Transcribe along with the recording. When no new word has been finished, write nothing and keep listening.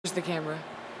Where's the camera?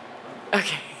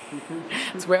 Okay.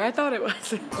 That's where I thought it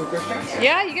was.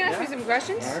 Yeah, you can ask me some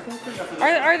questions.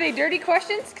 Are they dirty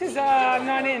questions? Because I'm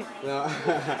not in. No.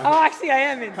 Oh, actually I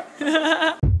am in.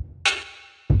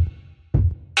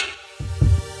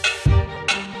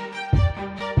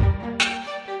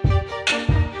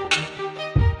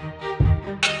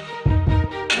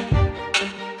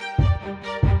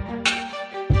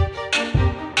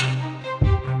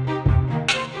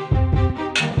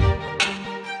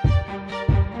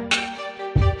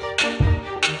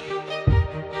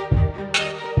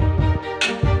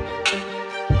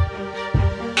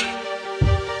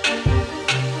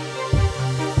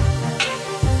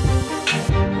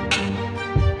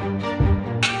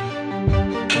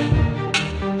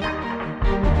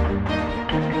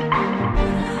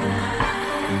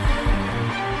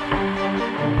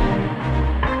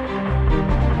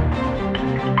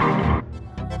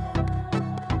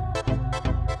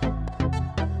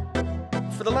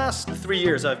 For the last 3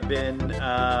 years, I've been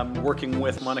working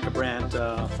with Brant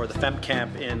for the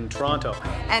FEM-Camp in Toronto.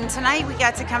 And tonight we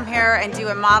got to come here and do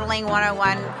a modeling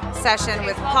 101 session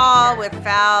with Paul, with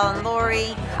Val and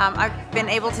Lori. I've been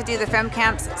able to do the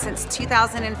FEM-Camps since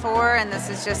 2004, and this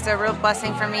is just a real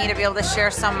blessing for me to be able to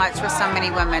share so much with so many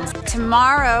women.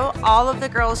 Tomorrow, all of the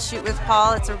girls shoot with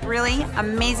Paul. It's a really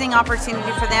amazing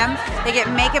opportunity for them. They get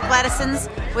makeup lessons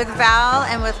with Val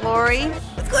and with Lori.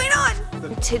 What's going on?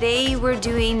 Today we're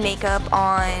doing makeup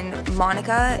on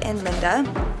Monica and Lynda.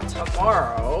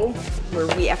 Tomorrow, where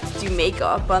we have to do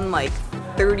makeup on like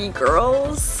 30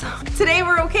 girls. Today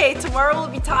we're okay, tomorrow we'll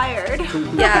be tired.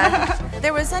 Yeah.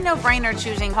 There was a no-brainer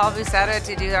choosing Paul Buceta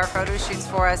to do our photo shoots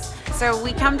for us. So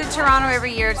we come to Toronto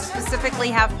every year to specifically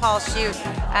have Paul shoot,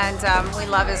 and we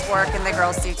love his work, and the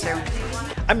girls do too.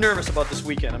 I'm nervous about this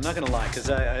weekend, I'm not going to lie, because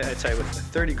I tell you, with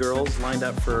 30 girls lined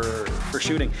up for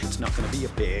shooting, it's not going to be a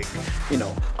big, you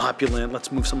know, opulent,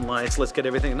 let's move some lights, let's get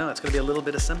everything. No, it's going to be a little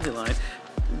bit assembly line,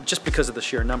 just because of the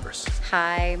sheer numbers.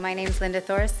 Hi, my name's Lynda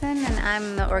Thoresen, and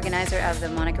I'm the organizer of the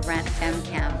Brant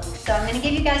FEM-Camp. So I'm going to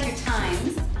give you guys your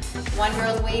times. One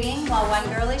girl's waiting while one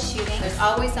girl is shooting. There's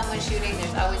always someone shooting,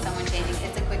 there's always someone changing.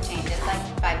 It's a quick change, it's like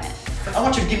 5 minutes. I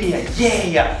want you to give me a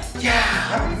yeah,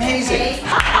 amazing.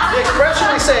 The expression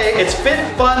I say, it's fit,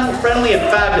 fun, friendly, and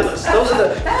fabulous. Those are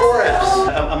the 4 F's.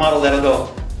 A model that'll go.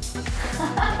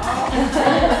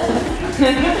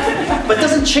 But it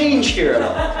doesn't change here at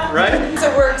all, right? So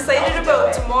we're excited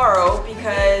about tomorrow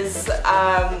because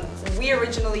we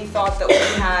originally thought that we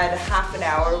had half an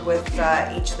hour with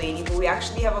each lady, but we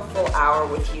actually have a full hour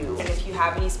with you. And if you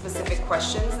have any specific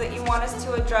questions that you want us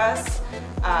to address,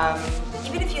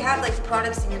 Even if you have like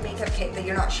products in your makeup kit that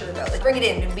you're not sure about, like bring it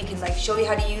in and we can like show you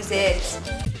how to use it.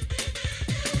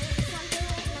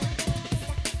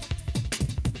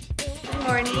 Good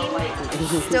morning.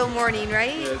 Still morning,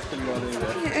 right? Yeah, it's good morning.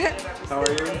 Yeah. How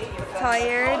are you?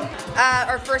 Tired.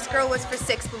 Our first girl was for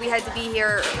 6, but we had to be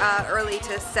here early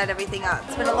to set everything up.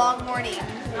 It's been a long morning.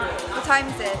 What time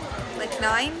is it? Like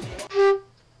 9?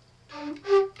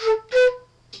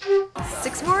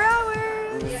 6 more hours.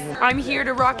 I'm here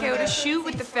to rock out a shoot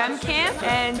with the FEM-Camp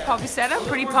and Paul Buceta.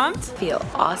 Pretty pumped. Feel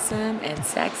awesome and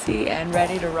sexy and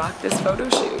ready to rock this photo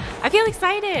shoot. I feel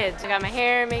excited. I got my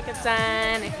hair and makeup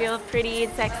done. I feel pretty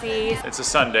and sexy. It's a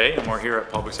Sunday and we're here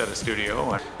at Paul Buceta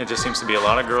Studio. It just seems to be a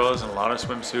lot of girls and a lot of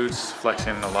swimsuits,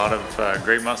 flexing a lot of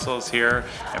great muscles here,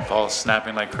 and Paul's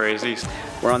snapping like crazy.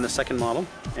 We're on the second model,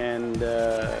 and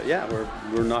yeah,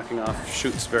 we're knocking off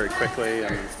shoots very quickly,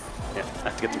 and yeah, I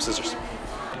have to get them scissors.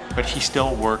 But he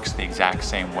still works the exact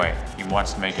same way. He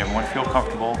wants to make everyone feel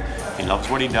comfortable, he loves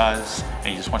what he does, and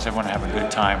he just wants everyone to have a good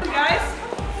time. Hey guys,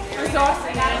 that's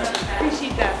awesome, man.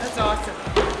 Appreciate that, that's awesome.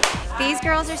 These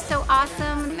girls are so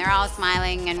awesome. They're all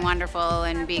smiling and wonderful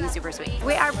and being super sweet.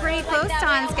 We are pretty close to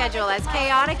on schedule, as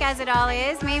chaotic as it all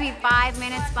is. Maybe 5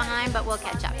 minutes behind, but we'll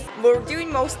catch up. we're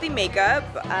doing mostly makeup,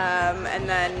 and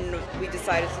then we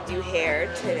decided to do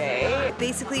hair today.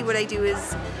 Basically what I do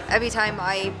is every time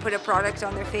I put a product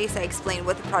on their face, I explain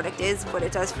what the product is, what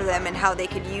it does for them, and how they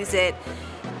could use it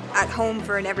at home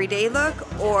for an everyday look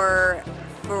or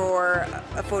for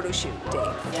a photo shoot day.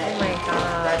 Oh my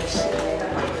gosh.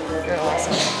 You're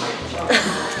awesome.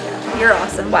 You're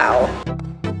awesome. Wow.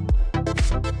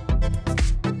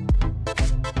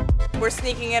 We're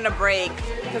sneaking in a break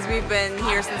because we've been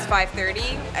here since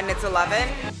 5:30 and it's 11.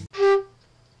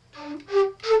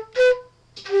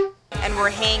 And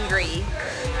we're hangry.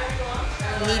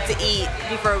 need to eat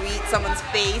before we eat someone's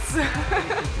face.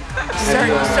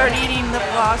 Start eating lip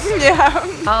gloss. Yeah.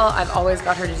 I've always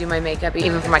got her to do my makeup,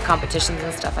 even for my competitions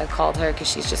and stuff. I've called her because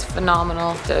she's just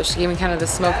phenomenal. So she gave me kind of the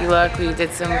smoky look. We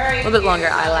did some a little bit longer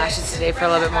eyelashes today for a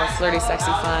little bit more flirty,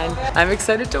 sexy fun. I'm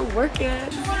excited to work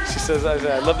it. She says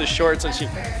I love the shorts, and she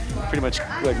pretty much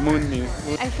like mooned me.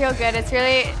 I feel good. It's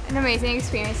really an amazing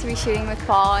experience to be shooting with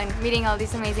Paul and meeting all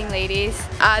these amazing ladies.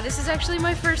 This is actually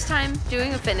my first time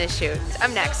doing a fitness shoot.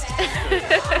 I'm next.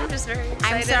 I'm just very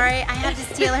excited. I'm sorry, I have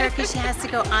to steal her because she has to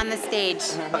go on the stage.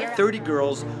 30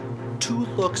 girls, 2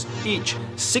 looks each.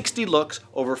 60 looks,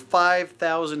 over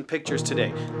 5,000 pictures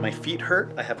today. My feet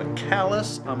hurt. I have a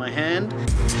callus on my hand.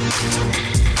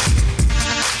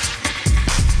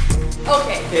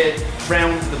 Okay. It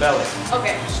rounds the belly.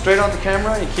 Okay. Straight on the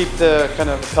camera, you keep the kind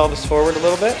of pelvis forward a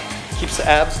little bit. Keeps the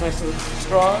abs nice and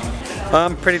strong.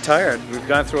 I'm pretty tired. We've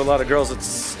gone through a lot of girls.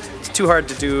 It's too hard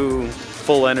to do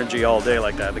full energy all day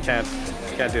like that. They can't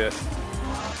do it.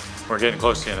 We're getting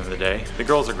close to the end of the day. The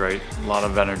girls are great. A lot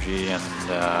of energy and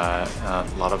a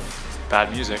lot of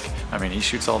bad music. I mean, he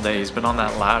shoots all day. He's been on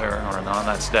that ladder or on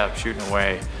that step shooting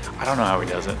away. I don't know how he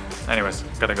does it. Anyways,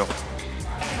 gotta go.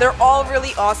 They're all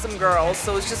really awesome girls,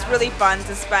 so it's just really fun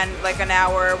to spend like an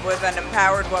hour with an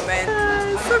empowered woman.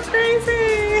 It's so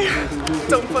crazy.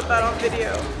 Don't put that on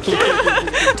video.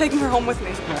 I'm taking her home with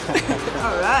me.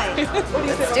 All right,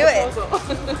 let's do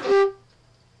it.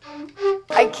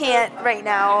 I can't right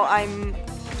now. I'm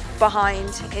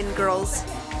behind in girls,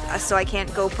 so I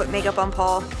can't go put makeup on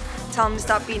Paul. Tell him to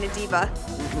stop being a diva.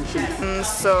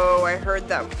 So I heard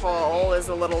that Paul is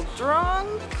a little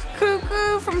drunk,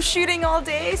 cuckoo from shooting all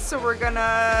day, so we're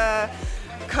gonna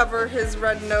cover his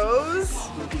red nose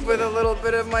with a little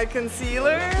bit of my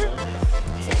concealer.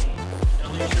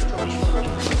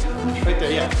 Right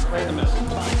there, yeah, right in the middle.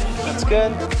 That's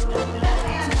good.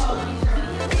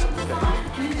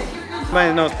 My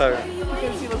nose powder.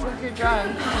 Because you look like you're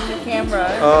drunk on the camera.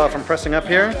 Oh, from pressing up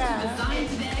here?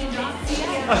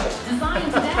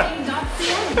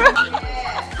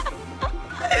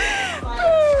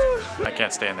 I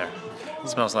can't stay in there. It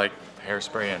smells like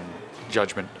hairspray and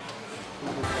judgment.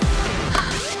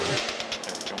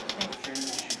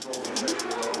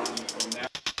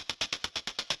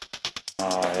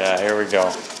 Oh yeah, here we go.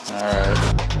 All right.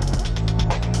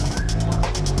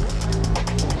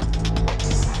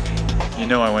 You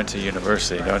know I went to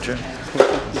university, don't you?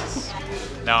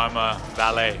 Now I'm a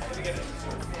valet.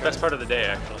 Best part of the day,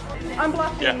 actually. I'm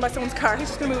blocking by someone's car. He's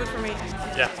just gonna move it for me.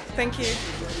 Yeah. Thank you.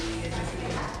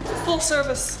 Full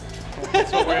service.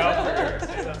 That's what we offer.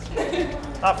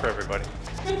 Not for everybody.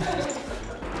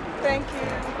 Thank you.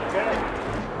 Okay.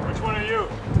 Which one are you?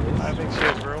 I think she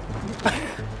has room.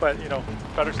 But, you know,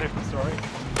 better safe than sorry.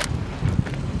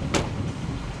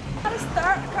 How to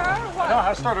start a car or what? No, how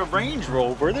to start a Range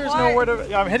Rover. There's nowhere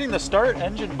to. I'm hitting the start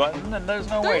engine button and there's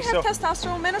no way. Don't you have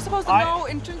testosterone? Men are supposed to know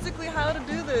intrinsically how to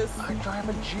do this. I drive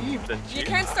a Jeep. You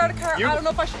can't start a car. I don't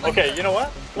know if I should. Okay, you know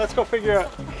what? Let's go figure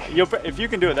out. If you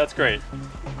can do it, that's great.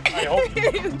 I hope.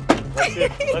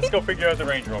 Let's go figure out the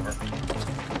Range Rover.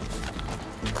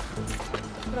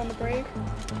 Put on the brake.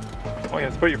 Oh, you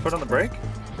have to put your foot on the brake?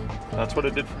 That's what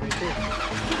it did for me too.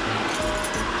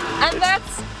 And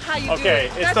that's how you do it.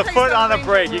 Okay, it's the foot on the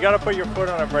brake. You gotta put your foot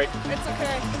on a brake. It's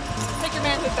okay. Take your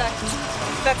manhood back.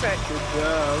 That's right. Good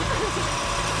job.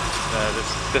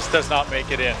 This does not make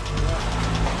it in.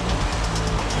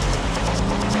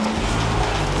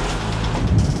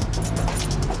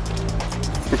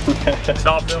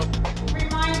 Stop, Bill.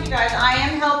 Remind you guys, I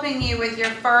am helping you with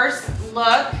your first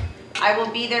look. I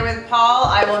will be there with Paul.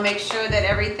 I will make sure that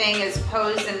everything is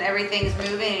posed and everything's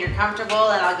moving and you're comfortable,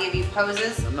 and I'll give you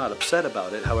poses. I'm not upset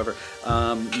about it. However,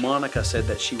 Monica said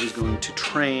that she was going to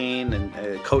train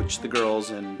and coach the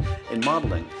girls in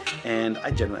modeling. And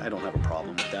I don't have a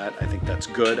problem with that. I think that's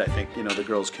good. I think, you know, the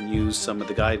girls can use some of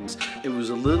the guidance. It was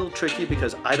a little tricky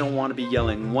because I don't want to be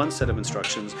yelling one set of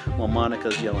instructions while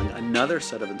Monica's yelling another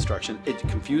set of instructions. It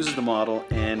confuses the model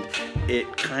and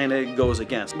it kind of goes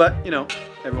against. But, you know,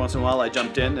 every once in a while I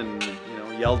jumped in and, you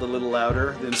know, yelled a little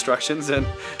louder the instructions and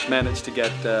managed to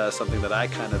get something that I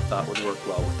kind of thought would work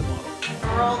well with the model.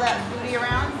 Roll that booty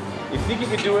around. You think you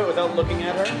could do it without looking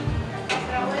at her?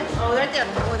 Oh, right there.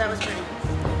 Oh, that was pretty.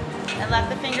 And let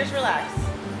the fingers relax.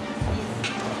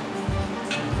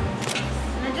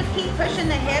 And then just keep pushing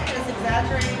the hip as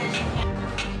exaggerated as you can.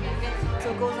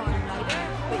 So it goes on lighter,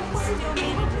 but it still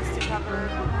manages to cover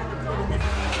the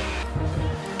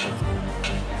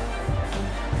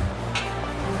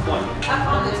Up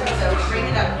on the toe, bring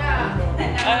it up.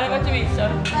 I don't know what you mean, so.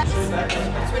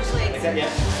 Switch legs. Yeah.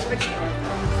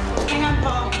 Hang on,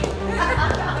 Paul.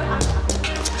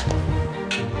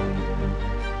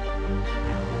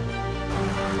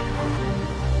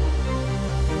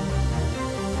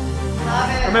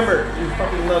 Remember, you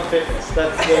fucking love fitness.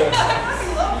 That's it.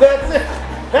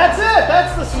 That's it.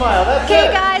 That's the smile. That's it.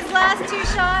 Okay, guys, last 2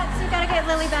 shots. We gotta get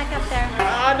Lily back up there.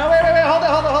 No, wait. Hold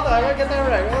on. I gotta get that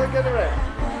right.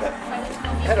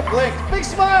 Had a blink. Big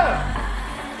smile.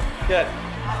 Good.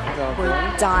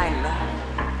 We're done.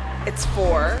 It's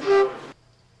 4.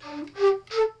 I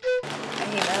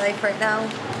hate my life right now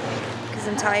because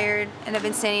I'm tired and I've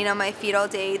been standing on my feet all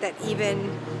day that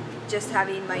even just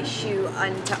having my shoe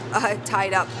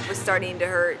tied up was starting to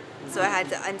hurt. So I had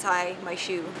to untie my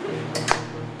shoe.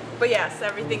 But yes,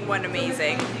 everything went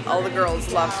amazing. All the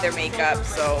girls loved their makeup,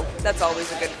 so that's always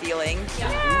a good feeling.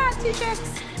 Yeah, 2 tricks.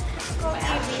 Goal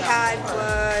team we had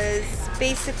was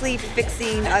basically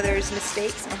fixing others'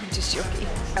 mistakes. Oh, I'm just joking.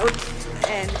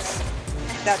 And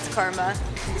that's karma.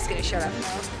 I'm just gonna shut up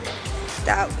now.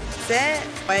 That's it.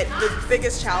 But the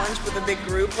biggest challenge with a big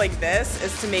group like this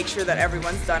is to make sure that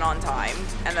everyone's done on time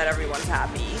and that everyone's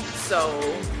happy. So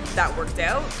that worked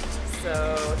out.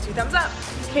 So 2 thumbs up.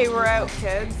 Okay, we're out,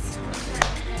 kids.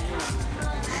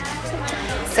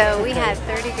 So we had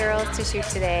 30 girls to shoot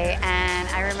today, and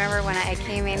I remember when I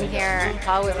came in here,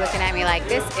 Paul was looking at me like,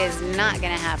 this is not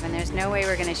gonna happen. There's no way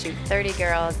we're gonna shoot 30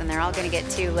 girls and they're all gonna get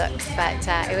 2 looks. But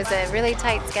it was a really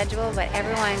tight schedule, but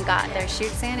everyone got their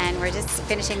shoots in, and we're just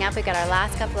finishing up. We got our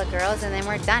last couple of girls, and then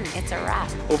we're done. It's a wrap.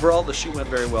 Overall, the shoot went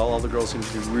very well. All the girls seem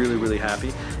to be really, really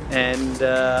happy, and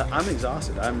I'm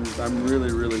exhausted. I'm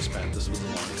really, really spent.